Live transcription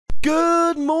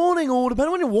Good morning, or depending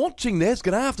on when you're watching this,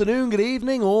 good afternoon, good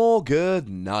evening, or good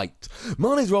night.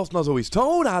 My name's Ross, and as always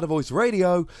told, I had a voice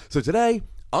radio. So today,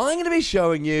 I'm going to be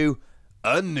showing you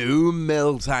a new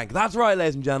Miltank. That's right,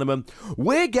 ladies and gentlemen.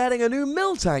 We're getting a new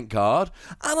Miltank card,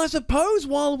 and I suppose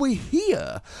while we're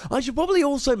here, I should probably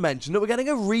also mention that we're getting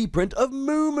a reprint of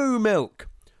Moomoo Milk.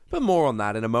 But more on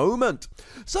that in a moment.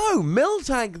 So,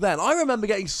 Miltank then. I remember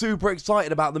getting super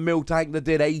excited about the Miltank that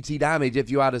did 80 damage if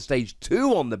you had a stage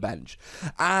 2 on the bench.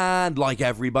 And like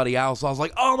everybody else, I was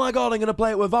like, oh my god, I'm going to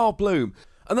play it with Valplume.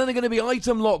 And then they're going to be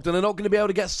item locked and they're not going to be able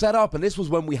to get set up. And this was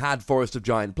when we had Forest of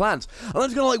Giant Plants. And I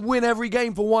was going to win every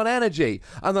game for 1 energy.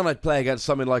 And then I'd play against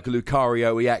something like a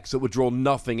Lucario EX that would draw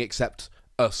nothing except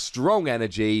a strong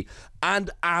energy and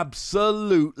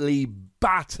absolutely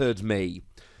battered me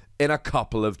in a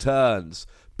couple of turns.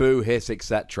 Boo, hiss,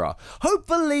 etc.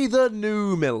 Hopefully the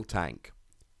new Miltank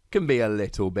can be a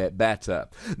little bit better.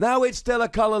 Now, it's still a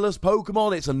colourless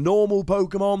Pokemon. It's a normal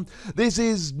Pokemon. This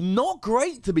is not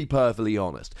great, to be perfectly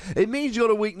honest. It means you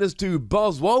got a weakness to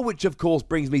Buzzwole, which of course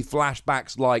brings me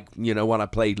flashbacks like, you know, when I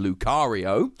played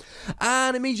Lucario.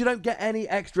 And it means you don't get any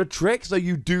extra tricks, so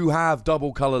you do have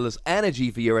double colourless energy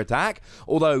for your attack,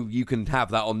 although you can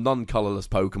have that on non-colourless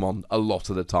Pokemon a lot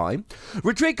of the time.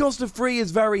 Retreat cost of 3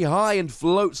 is very high, and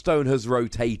Floatstone has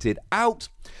rotated out.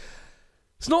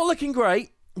 It's not looking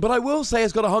great. But I will say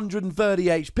it's got 130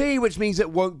 HP, which means it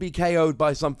won't be KO'd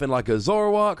by something like a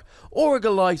Zoroark or a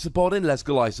Golisopod unless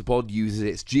Golisopod uses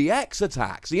its GX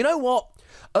attack. So you know what?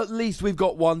 At least we've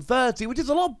got 130, which is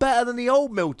a lot better than the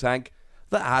old Miltank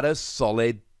that had a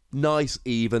solid, nice,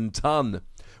 even ton.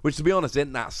 Which, to be honest,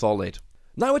 isn't that solid.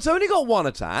 Now, it's only got 1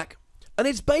 attack, and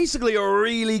it's basically a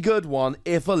really good one,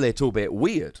 if a little bit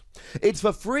weird. It's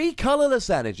for free colourless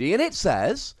energy, and it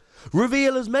says,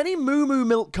 reveal as many Moomoo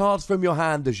Milk cards from your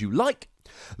hand as you like.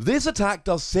 This attack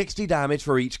does 60 damage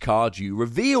for each card you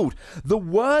revealed. The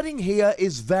wording here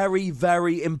is very,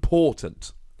 very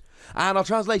important. And our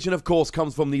translation, of course,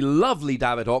 comes from the lovely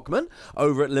David Hochmann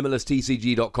over at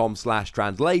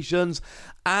limitlesstcg.com/translations.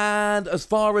 And as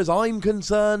far as I'm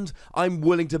concerned, I'm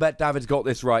willing to bet David's got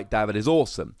this right. David is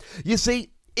awesome. You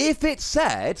see, if it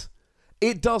said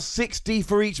it does 60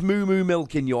 for each Moomoo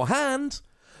Milk in your hand,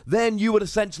 then you would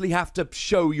essentially have to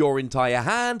show your entire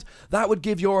hand. That would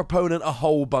give your opponent a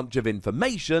whole bunch of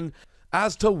information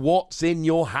as to what's in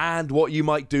your hand, what you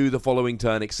might do the following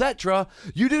turn, etc.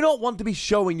 You do not want to be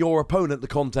showing your opponent the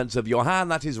contents of your hand.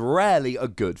 That is rarely a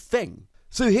good thing.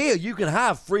 So here you can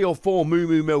have 3 or 4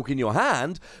 Moomoo Milk in your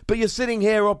hand, but you're sitting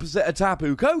here opposite a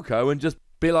Tapu Koko and just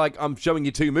be like, I'm showing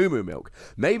you 2 Moomoo Milk.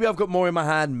 Maybe I've got more in my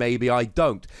hand, maybe I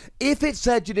don't. If it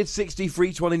said you did 60 for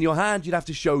each one in your hand, you'd have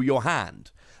to show your hand.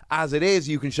 As it is,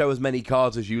 you can show as many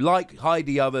cards as you like, hide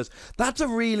the others. That's a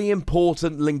really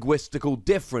important linguistical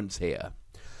difference here.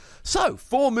 So,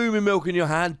 4 Moomoo Milk in your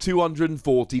hand,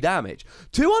 240 damage.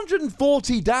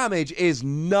 240 damage is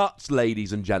nuts,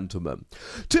 ladies and gentlemen.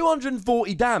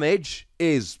 240 damage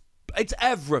is... it's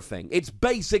everything. It's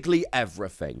basically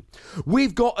everything.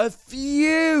 We've got a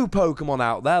few Pokemon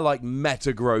out there like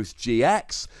Metagross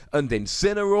GX and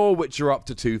Incineroar, which are up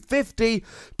to 250,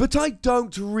 but I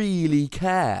don't really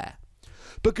care.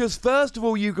 Because first of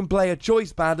all, you can play a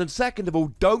choice band, and second of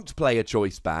all, don't play a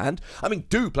choice band. I mean,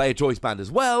 do play a choice band as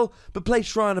well, but play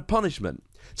Shrine of Punishment.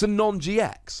 It's a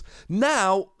non-GX.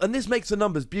 Now, and this makes the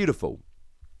numbers beautiful,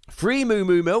 3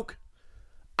 Moomoo Milk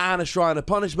and a Shrine of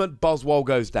Punishment, Buzzwole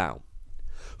goes down.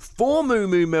 4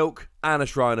 Moomoo Milk and a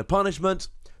Shrine of Punishment,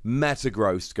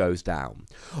 Metagross goes down.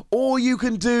 Or you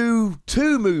can do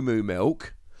 2 Moomoo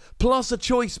Milk, plus a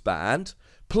Choice Band,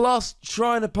 plus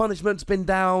Shrine of Punishment's been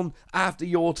down after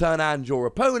your turn and your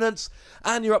opponent's,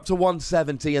 and you're up to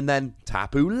 170, and then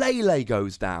Tapu Lele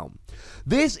goes down.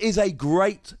 This is a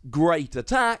great, great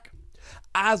attack,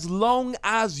 as long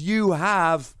as you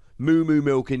have Moomoo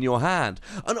Milk in your hand.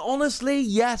 And honestly,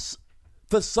 yes,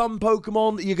 for some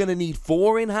Pokemon, you're going to need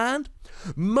 4 in hand.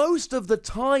 Most of the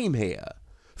time here,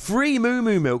 3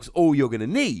 Moomoo Milk's all you're going to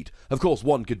need. Of course,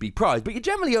 1 could be prized, but you're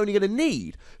generally only going to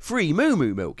need 3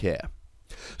 Moomoo Milk here.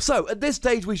 So, at this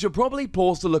stage, we should probably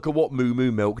pause to look at what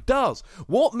Moomoo Milk does.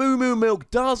 What Moomoo Milk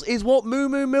does is what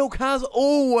Moomoo Milk has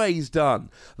always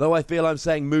done, though I feel I'm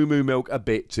saying Moomoo Milk a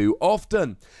bit too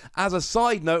often. As a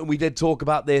side note, and we did talk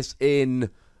about this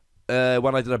in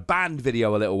when I did a band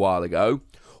video a little while ago,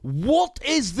 what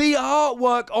is the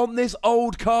artwork on this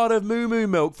old card of Moomoo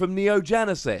Milk from Neo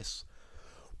Genesis?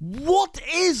 What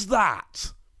is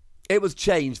that? It was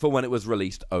changed for when it was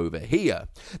released over here.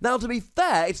 Now, to be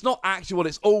fair, it's not actually what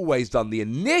it's always done. The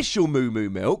initial Moomoo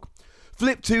Milk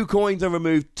flip 2 coins and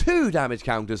remove 2 damage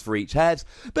counters for each head.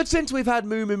 But since we've had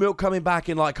Moomoo Milk coming back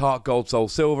in like Heart Gold, Soul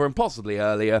Silver and possibly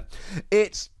earlier,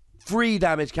 it's 3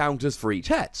 damage counters for each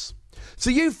heads.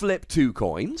 So you flip 2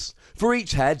 coins. For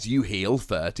each heads, you heal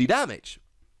 30 damage.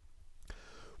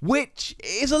 Which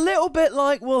is a little bit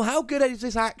like, well, how good is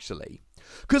this actually?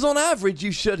 Because on average,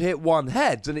 you should hit 1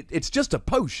 heads, and it's just a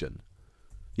potion.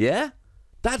 Yeah?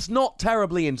 That's not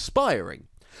terribly inspiring.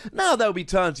 Now, there'll be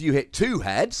turns you hit 2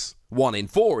 heads, 1 in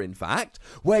 4 in fact,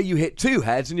 where you hit 2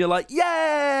 heads and you're like,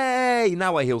 yay!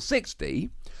 Now I heal 60.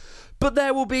 But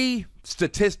there will be,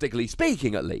 statistically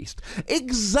speaking at least,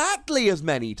 exactly as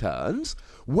many turns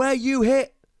where you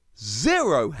hit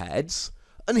 0 heads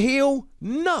and heal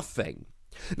nothing.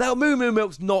 Now, Moomoo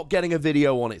Milk's not getting a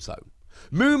video on its own.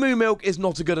 Moomoo Milk is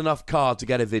not a good enough card to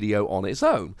get a video on its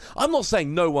own. I'm not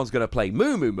saying no one's going to play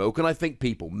Moomoo Milk, and I think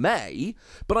people may,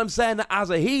 but I'm saying that as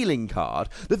a healing card,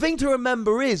 the thing to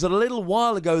remember is that a little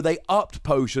while ago they upped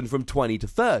Potion from 20 to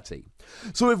 30.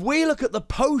 So if we look at the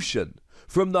Potion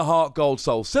from the Heart Gold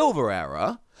Soul Silver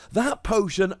era, that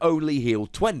Potion only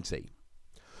healed 20.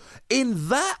 In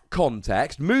that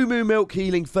context, Moomoo Milk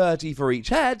healing 30 for each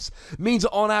heads means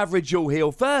that on average you'll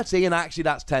heal 30, and actually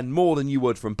that's 10 more than you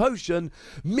would from Potion,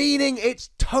 meaning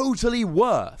it's totally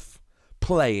worth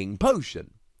playing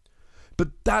Potion.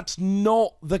 But that's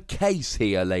not the case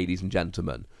here, ladies and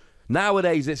gentlemen.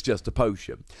 Nowadays it's just a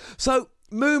potion. So,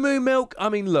 Moomoo Milk, I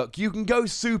mean, look, you can go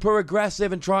super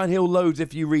aggressive and try and heal loads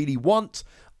if you really want.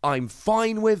 I'm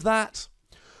fine with that.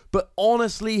 But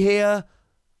honestly here,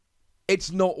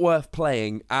 it's not worth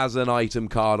playing as an item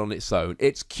card on its own.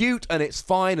 It's cute and it's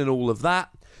fine and all of that.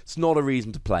 It's not a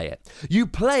reason to play it. You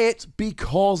play it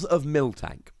because of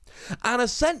Miltank. And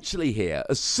essentially here,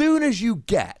 as soon as you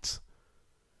get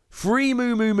free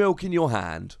Moomoo Milk in your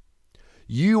hand,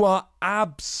 you are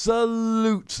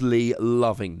absolutely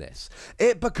loving this.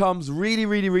 It becomes really,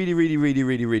 really, really, really, really,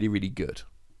 really, really, really good.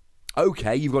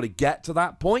 Okay, you've got to get to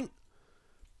that point.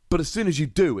 But as soon as you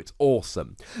do, it's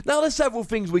awesome. Now, there's several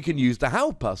things we can use to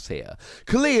help us here.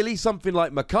 Clearly, something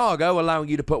like OHKO, allowing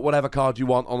you to put whatever card you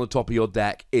want on the top of your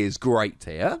deck, is great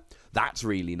here. That's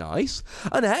really nice.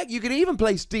 And heck, you can even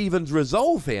play Steven's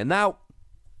Resolve here. Now,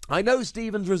 I know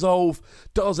Steven's Resolve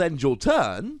does end your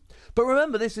turn, but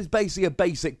remember, this is basically a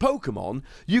basic Pokemon.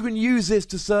 You can use this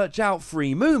to search out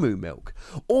free Moomoo Milk.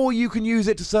 Or you can use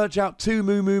it to search out 2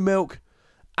 Moomoo Milk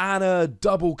and a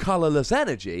double colourless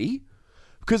energy.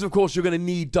 Because, of course, you're going to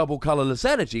need double colourless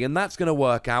energy, and that's going to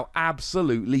work out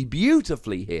absolutely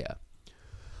beautifully here.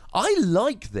 I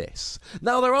like this.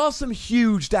 Now, there are some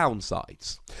huge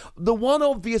downsides. The one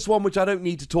obvious one, which I don't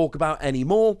need to talk about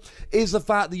anymore, is the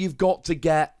fact that you've got to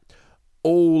get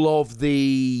all of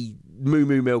the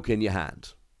Moomoo Milk in your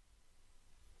hand.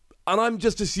 And I'm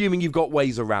just assuming you've got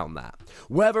ways around that.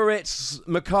 Whether it's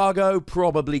OHKO,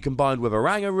 probably combined with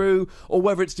Oranguru, or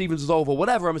whether it's Steven's Resolve or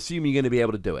whatever, I'm assuming you're going to be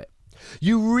able to do it.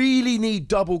 You really need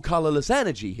double colourless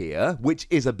energy here, which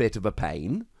is a bit of a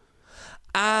pain.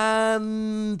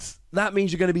 And that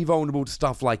means you're going to be vulnerable to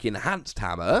stuff like Enhanced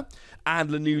Hammer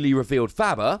and the newly revealed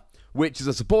Faber, which is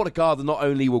a supporter card that not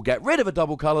only will get rid of a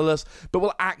double colourless, but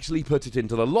will actually put it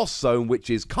into the Lost Zone, which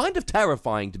is kind of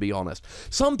terrifying, to be honest.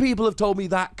 Some people have told me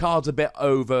that card's a bit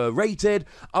overrated.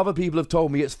 Other people have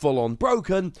told me it's full-on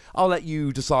broken. I'll let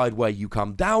you decide where you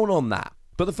come down on that.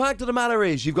 But the fact of the matter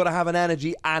is, you've got to have an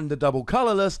energy and a double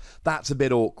colourless. That's a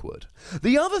bit awkward.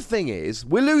 The other thing is,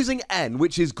 we're losing N,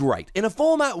 which is great. In a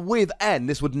format with N,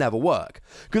 this would never work.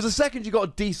 Because the second you got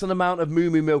a decent amount of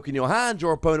Moomoo Milk in your hand,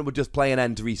 your opponent would just play an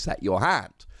N to reset your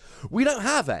hand. We don't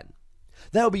have N.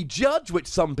 There'll be Judge, which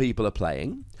some people are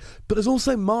playing, but there's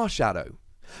also Marshadow.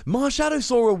 Marshadow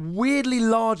saw a weirdly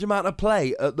large amount of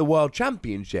play at the World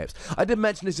Championships. I did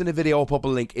mention this in a video, I'll pop a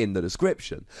link in the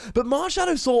description. But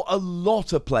Marshadow saw a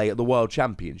lot of play at the World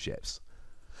Championships.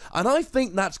 And I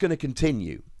think that's going to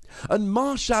continue. And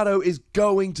Marshadow is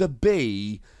going to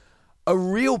be a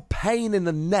real pain in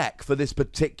the neck for this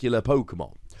particular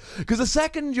Pokemon. Because the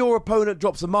second your opponent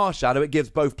drops a Marshadow, it gives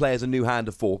both players a new hand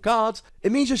of 4 cards.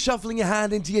 It means you're shuffling your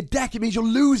hand into your deck. It means you're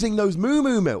losing those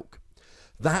Moomoo Milk.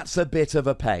 That's a bit of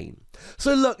a pain.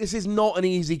 So look, this is not an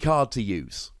easy card to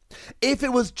use. If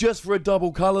it was just for a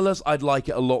double colourless, I'd like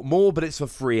it a lot more, but it's for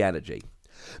free energy.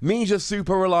 Means you're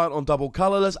super reliant on double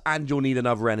colourless, and you'll need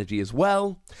another energy as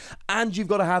well. And you've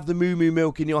got to have the Moomoo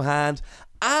Milk in your hand,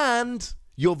 and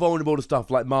you're vulnerable to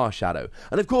stuff like Marshadow.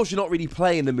 And of course, you're not really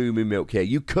playing the Moomoo Milk here.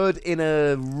 You could in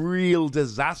a real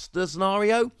disaster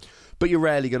scenario, but you're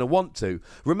rarely going to want to.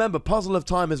 Remember, Puzzle of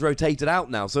Time has rotated out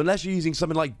now, so unless you're using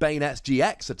something like Bayonet's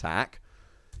GX attack,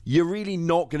 you're really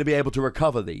not going to be able to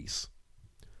recover these.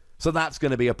 So that's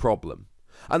going to be a problem.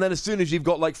 And then as soon as you've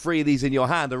got like 3 of these in your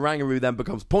hand, a Rangaroo then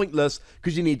becomes pointless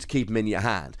because you need to keep them in your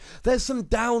hand. There's some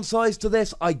downsides to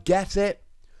this, I get it,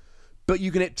 but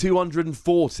you can hit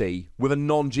 240 with a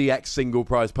non-GX single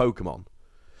prize Pokemon.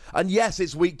 And yes,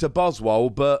 it's weak to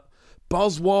Buzzwole, but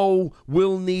Buzzwole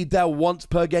will need their once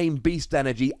per game Beast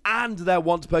Energy and their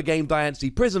once per game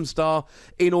Diancie Prism Star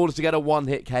in order to get a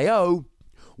one-hit KO.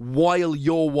 While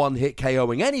you're one-hit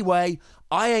KOing anyway,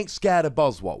 I ain't scared of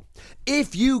Buzzwole.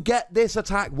 If you get this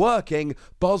attack working,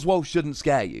 Buzzwole shouldn't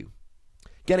scare you.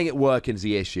 Getting it working is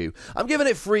the issue. I'm giving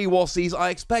it 3 Wassies. I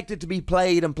expect it to be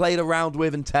played and played around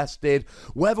with and tested.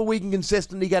 Whether we can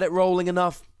consistently get it rolling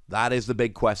enough, that is the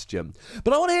big question.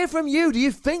 But I want to hear from you. Do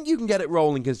you think you can get it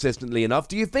rolling consistently enough?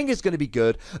 Do you think it's going to be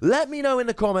good? Let me know in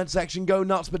the comment section. Go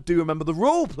nuts, but do remember the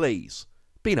rule, please.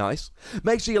 Be nice.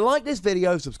 Make sure you like this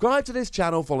video, subscribe to this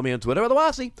channel, follow me on Twitter at the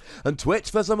Wassie, and Twitch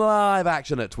for some live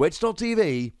action at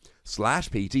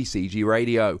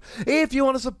twitch.tv/PTCGRadio. If you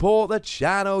want to support the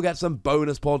channel, get some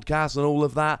bonus podcasts and all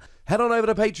of that, head on over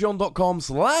to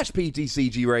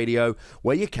patreon.com/PTCGRadio,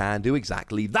 where you can do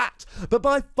exactly that. But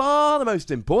by far the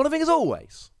most important thing, as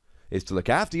always, is to look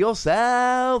after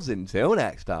yourselves. Until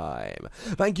next time.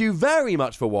 Thank you very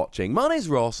much for watching. My name's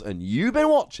Ross, and you've been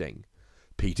watching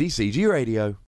PTCG Radio.